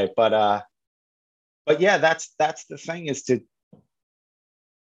 Anyway, but yeah, that's the thing, is to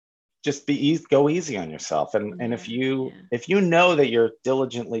just be easy, go easy on yourself. And Yeah, yeah, if you know that you're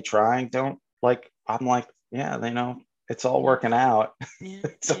diligently trying, don't like, I'm like, yeah, they know it's all yeah, working out. yeah,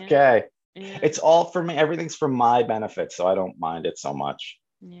 It's yeah, okay. yeah, It's all for me. Everything's for my benefit, so I don't mind it so much.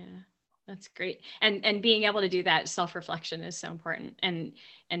 yeah. That's great. And being able to do that self-reflection is so important. And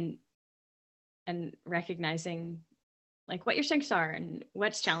and recognizing like what your strengths are and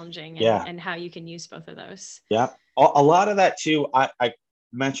what's challenging, Yeah, and how you can use both of those. yeah. A lot of that too. I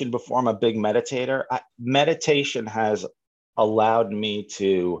mentioned before, I'm a big meditator. Meditation has allowed me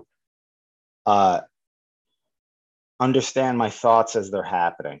to uh, understand my thoughts as they're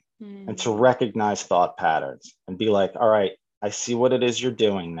happening, and to Mm, recognize thought patterns and be like, all right, I see what it is you're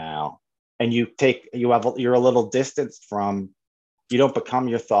doing now. And you're a little distanced from, you don't become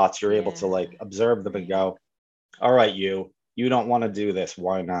your thoughts. You're able to yeah, like observe them and right. go, all right, you don't want to do this.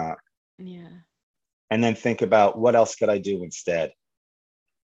 Why not? Yeah. and then think about what else could I do instead.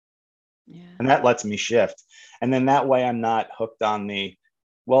 Yeah. And that lets me shift. And then that way I'm not hooked on the,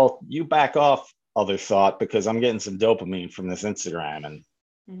 well, you back off other thought, because I'm getting some dopamine from this Instagram and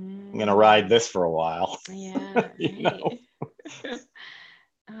I'm going to ride this for a while. Yeah. You know?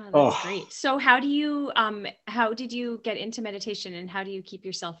 Oh, that's great. So how did you get into meditation, and how do you keep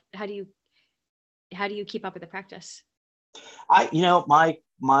up with the practice?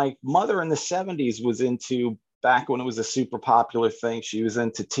 My mother in the 70s was into, back when it was a super popular thing, she was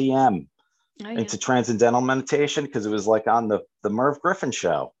into TM, into transcendental meditation, because it was like on the Merv Griffin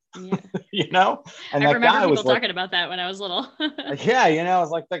show. Yeah. And I that remember guy people was like, talking about that when I was little. yeah, it was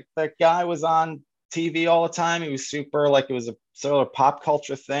like that guy was on TV all the time. He was super, like, it was a sort of pop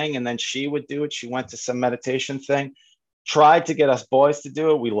culture thing. And then she would do it. She went to some meditation thing, tried to get us boys to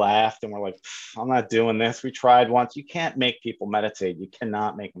do it. We laughed and we're like, I'm not doing this. We tried once. You can't make people meditate. You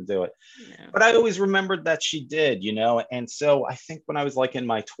cannot make them do it. No. But I always remembered that she did, And so I think when I was like in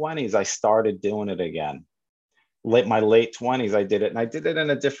my 20s, I started doing it again. My late 20s, I did it, and I did it in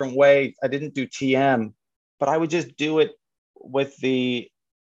a different way. I didn't do TM, but I would just do it with the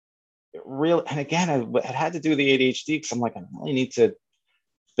real, and again, I had to do the ADHD because I'm like, I really need to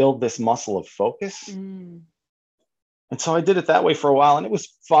build this muscle of focus. And so I did it that way for a while, and it was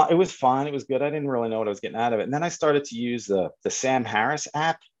fun. It was fun. It was good. I didn't really know what I was getting out of it. And then I started to use the Sam Harris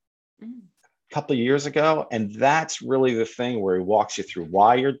app a couple of years ago. And that's really the thing where he walks you through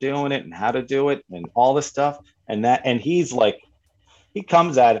why you're doing it and how to do it and all this stuff. And he's like, he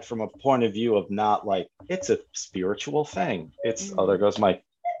comes at it from a point of view of not like, it's a spiritual thing. It's, oh, there goes my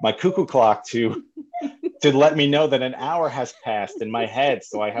cuckoo clock to let me know that an hour has passed in my head,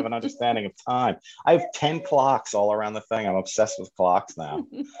 so I have an understanding of time. I have 10 clocks all around the thing. I'm obsessed with clocks now.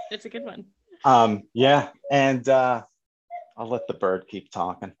 It's a good one. Yeah, and I'll let the bird keep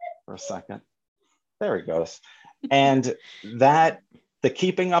talking for a second. There he goes. And that, the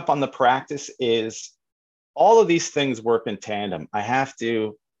keeping up on the practice is, all of these things work in tandem. I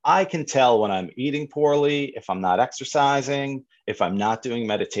can tell when I'm eating poorly, if I'm not exercising, if I'm not doing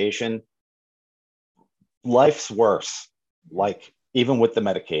meditation. Life's worse. Like, even with the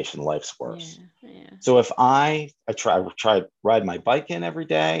medication, life's worse. Yeah. So if I try ride my bike in every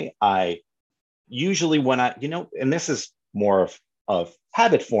day, I usually, when and this is more of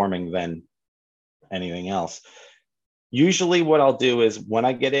habit forming than anything else. Usually what I'll do is when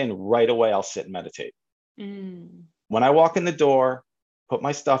I get in, right away, I'll sit and meditate. When I walk in the door, put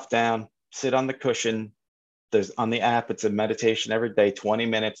my stuff down, sit on the cushion. There's on the app, it's a meditation every day, 20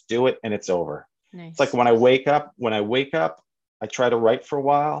 minutes, do it, and it's over. Nice. It's like when I wake up, I try to write for a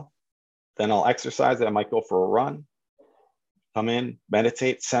while, then I'll exercise it. I might go for a run, come in,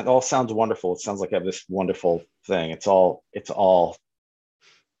 meditate. It all sounds wonderful. It sounds like I have this wonderful thing. It's all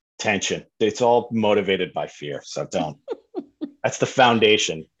tension. It's all motivated by fear. So don't. That's the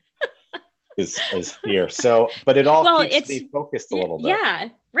foundation. Is fear. So, but it all keeps me focused a little bit. Yeah,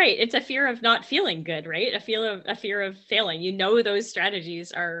 right. It's a fear of not feeling good, right? A fear of failing. Those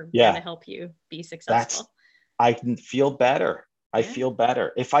strategies are going to help you be successful. I can feel better. I feel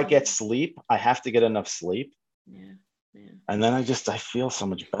better. If I get sleep, I have to get enough sleep. Yeah. And then I feel so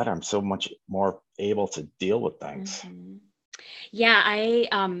much better. I'm so much more able to deal with things. Mm-hmm. Yeah,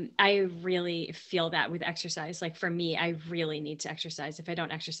 I really feel that with exercise. Like for me, I really need to exercise. If I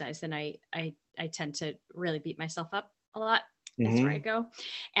don't exercise, then I tend to really beat myself up a lot. That's where I go.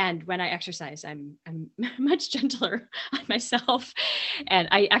 And when I exercise, I'm much gentler on myself. And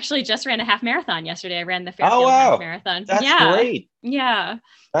I actually just ran a half marathon yesterday. I ran the Fairfield half marathon. That's great. Yeah.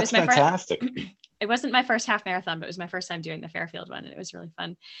 That's fantastic. It wasn't my first half marathon, but it was my first time doing the Fairfield one. And it was really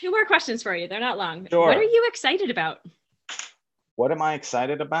fun. 2 more questions for you. They're not long. Sure. What are you excited about? What am I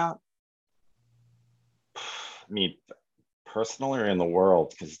excited about? I mean, personally or in the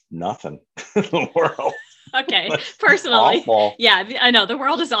world? Because nothing in the world. Okay, personally. Awful. Yeah, I know the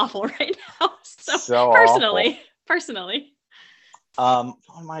world is awful right now. So personally. What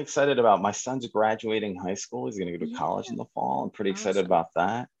am I excited about? My son's graduating high school. He's going to go to college in the fall. I'm pretty excited about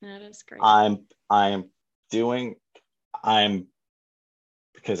that. That is great.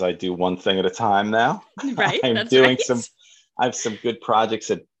 Because I do one thing at a time now. Right. I have some good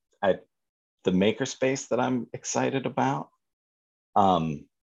projects at the makerspace that I'm excited about. I'm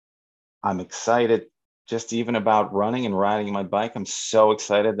excited just even about running and riding my bike. I'm so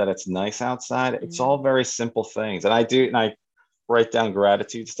excited that it's nice outside. It's all very simple things. And I write down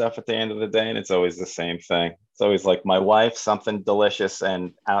gratitude stuff at the end of the day, and it's always the same thing. It's always like my wife, something delicious,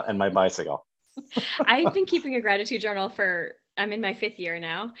 and my bicycle. I've been keeping a gratitude journal I'm in my 5th year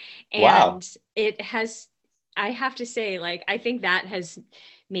now. And it has, I have to say, like, I think that has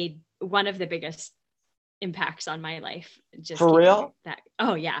made one of the biggest impacts on my life. Just For real? that.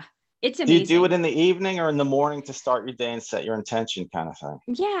 Oh yeah. It's Do amazing. you do it in the evening or in the morning to start your day and set your intention kind of thing?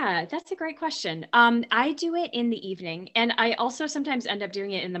 Yeah, that's a great question. I do it in the evening, and I also sometimes end up doing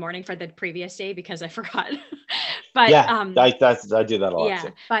it in the morning for the previous day because I forgot. But Yeah, I do that a lot yeah,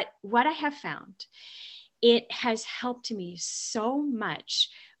 too. but what I have found, it has helped me so much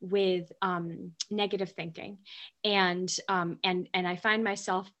with negative thinking, and I find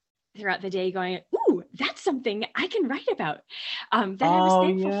myself throughout the day going, ooh, that's something I can write about, that I was Oh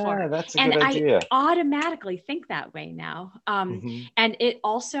thankful yeah, for. that's a And good I idea. automatically think that way now. Hmm. And it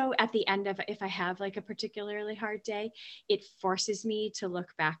also, at the end of, if I have like a particularly hard day, it forces me to look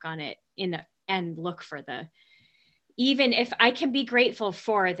back on it and look for even if I can be grateful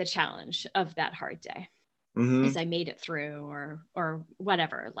for the challenge of that hard day. Hmm. As I made it through, or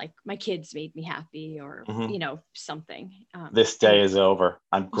whatever, like my kids made me happy, or Hmm. something. This day And is over.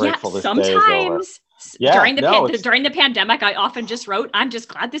 I'm yeah, grateful this day is over. sometimes Yeah, no, it's, during the pandemic, I often just wrote, I'm just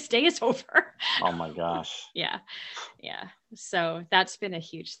glad this day is over. oh my gosh. Yeah. Yeah. So that's been a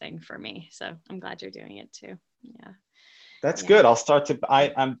huge thing for me. So I'm glad you're doing it too. Yeah. That's Yeah. good. I'll start to,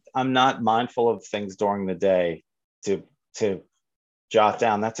 I'm not mindful of things during the day to, to jot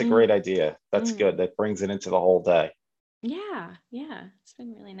down. That's a great Mm, idea. That's mm. good. That brings it into the whole day. Yeah, yeah, it's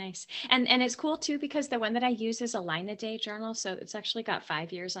been really nice. And it's cool too because the one that I use is a line a day journal, so it's actually got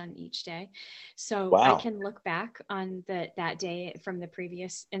 5 years on each day. So I Wow. can look back on that day from the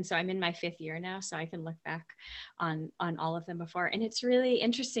previous, and so I'm in my 5th year now, so I can look back on all of them before. And it's really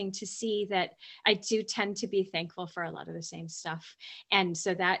interesting to see that I do tend to be thankful for a lot of the same stuff. And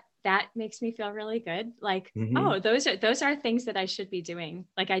so that makes me feel really good. Like, Hmm. oh, those are things that I should be doing.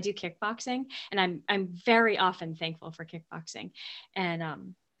 Like I do kickboxing, and I'm very often thankful for kickboxing.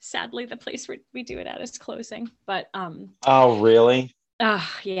 And sadly the place where we do it at is closing. But Oh, really?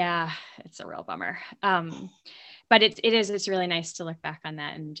 oh yeah, it's a real bummer. But it's really nice to look back on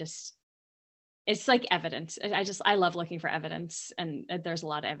that and just, it's like evidence. I love looking for evidence, and there's a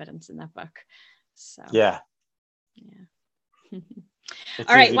lot of evidence in that book. So Yeah. yeah. It's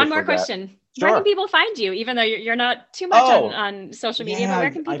All right, easy to one more forget. question. Where can Sure. people find you? Even though you're not too much Oh, on social media, but yeah.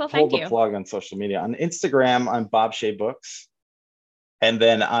 where can I people pulled find the you? plug on social media. On Instagram, I'm Bob Shea Books. And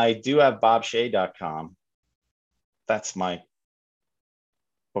then I do have bobshea.com. That's my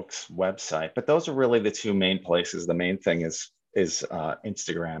book's website. But those are really the two main places. The main thing is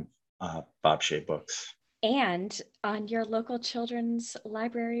Instagram, Bob Shea Books. And on your local children's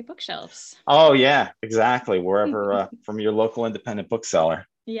library bookshelves. Oh yeah, exactly. Wherever from your local independent bookseller.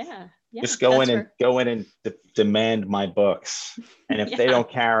 Yeah, yeah, Just go that's in and for demand my books. And if they yeah. don't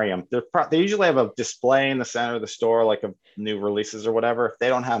carry them, they usually have a display in the center of the store, like of new releases or whatever. If they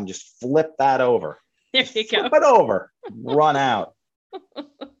don't have them, just flip that over. There Just you flip go. it over. Run out.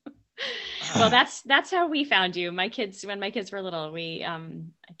 Well, that's how we found you. When my kids were little, we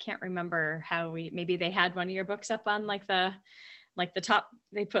I can't remember how maybe they had one of your books up on like the top.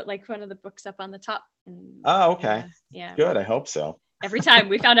 They put like one of the books up on the top. And Oh, okay. yeah. Good. I hope so. Every time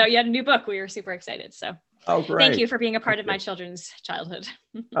we found out you had a new book, we were super excited. So Oh, thank you great. for being a part Thank of my you. children's childhood.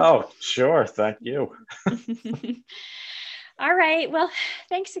 Oh, sure. Thank you. All right. Well,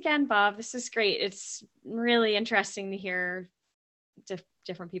 thanks again, Bob. This is great. It's really interesting to hear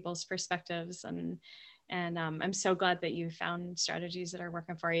different people's perspectives, and I'm so glad that you found strategies that are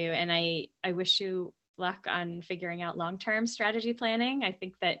working for you. And I wish you luck on figuring out long-term strategy planning. I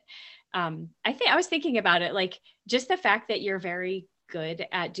think that I was thinking about it, like just the fact that you're very good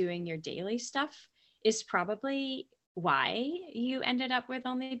at doing your daily stuff is probably why you ended up with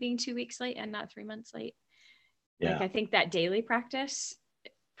only being 2 weeks late and not 3 months late. Like Yeah. I think that daily practice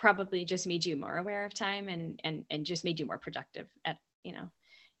probably just made you more aware of time, and just made you more productive at, in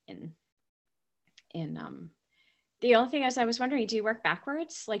the only thing is, I was wondering, do you work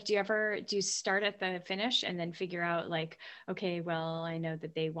backwards? Like, do you start at the finish and then figure out like, okay, well, I know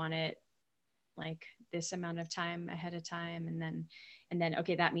that they want it like this amount of time ahead of time. And then,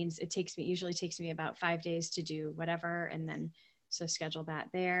 okay, that means usually takes me about 5 days to do whatever. And then, so schedule that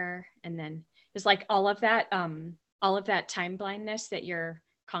there. And then it's like all of that time blindness that you're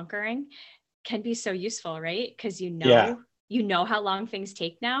conquering can be so useful, right? Because Yeah. you know how long things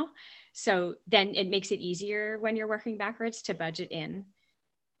take now. So then it makes it easier when you're working backwards to budget in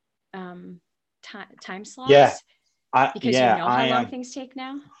time Yeah. slots, I because you yeah, know how I long am. things take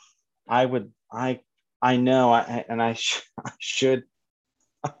now. I would I know I should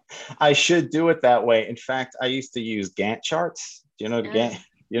I should do it that way. In fact, I used to use Gantt charts. Do you know the Uh, Gantt?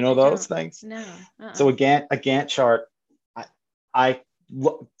 You know I those don't things? know. So a Gantt chart, I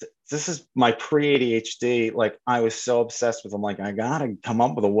look this is my pre-ADHD. Like I was so obsessed with, I'm like, I gotta come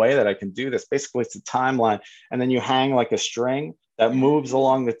up with a way that I can do this. Basically, it's a timeline. And then you hang like a string that moves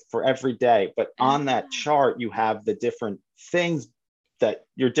along for every day. But on that chart, you have the different things that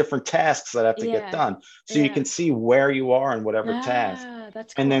your different tasks that have to get done. So you can see where you are in whatever task.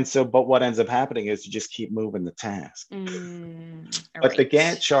 That's cool. And then but what ends up happening is you just keep moving the task. But the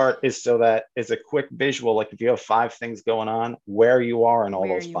Gantt chart is so that is a quick visual. Like if you have 5 things going on, where you are in all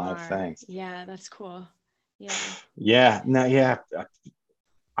those 5 things. Yeah, that's cool. Yeah. Yeah. No, yeah.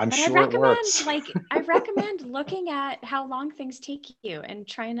 I'm sure it works. I recommend looking at how long things take you and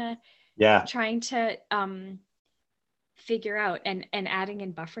trying to figure out and adding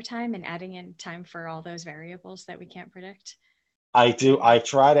in buffer time and adding in time for all those variables that we can't predict. I do. I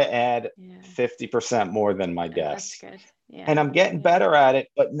try to add 50% more than my guess. That's good. Yeah. And I'm getting better at it,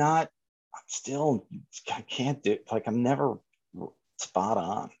 but I can't do, like, I'm never spot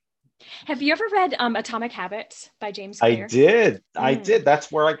on. Have you ever read Atomic Habits by James Clear? I did.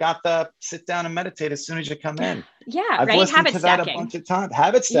 That's where I got the sit down and meditate as soon as you come in. Yeah, I've listened habit to stacking. that a bunch of times.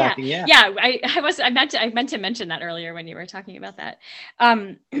 Habit stacking, yeah. I meant to mention that earlier when you were talking about that.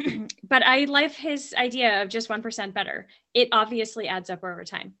 But I love his idea of just 1% better. It obviously adds up over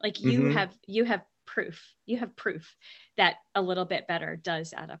time. Like you have proof. You have proof that a little bit better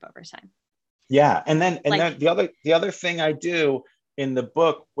does add up over time. Yeah, and then the other thing I do in the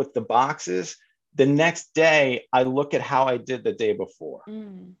book with the boxes, the next day I look at how I did the day before.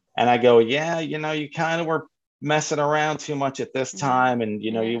 And I go, you kind of were messing around too much at this time. And,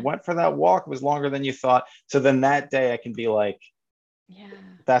 you went for that walk, it was longer than you thought. So then that day I can be like,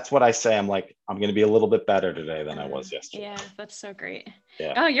 that's what I say. I'm like, I'm going to be a little bit better today than I was yesterday. Yeah, that's so great.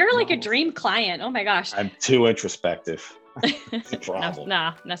 Yeah. Oh, you're like a dream client. Oh my gosh. I'm too introspective.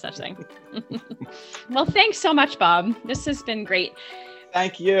 No such thing. Well, thanks so much, Bob. This has been great.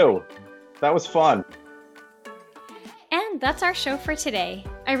 Thank you. That was fun. And that's our show for today.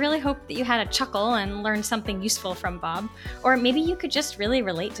 I really hope that you had a chuckle and learned something useful from Bob, or maybe you could just really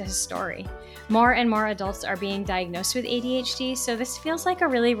relate to his story. More and more adults are being diagnosed with ADHD, so this feels like a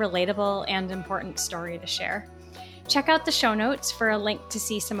really relatable and important story to share. Check out the show notes for a link to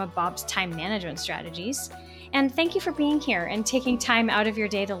see some of Bob's time management strategies. And thank you for being here and taking time out of your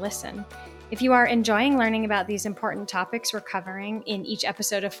day to listen. If you are enjoying learning about these important topics we're covering in each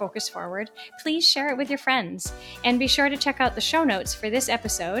episode of Focus Forward, please share it with your friends. And be sure to check out the show notes for this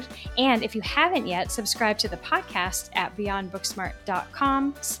episode. And if you haven't yet, subscribe to the podcast at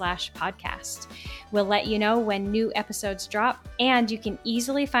beyondbooksmart.com/podcast. We'll let you know when new episodes drop, and you can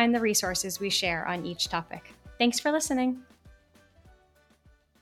easily find the resources we share on each topic. Thanks for listening.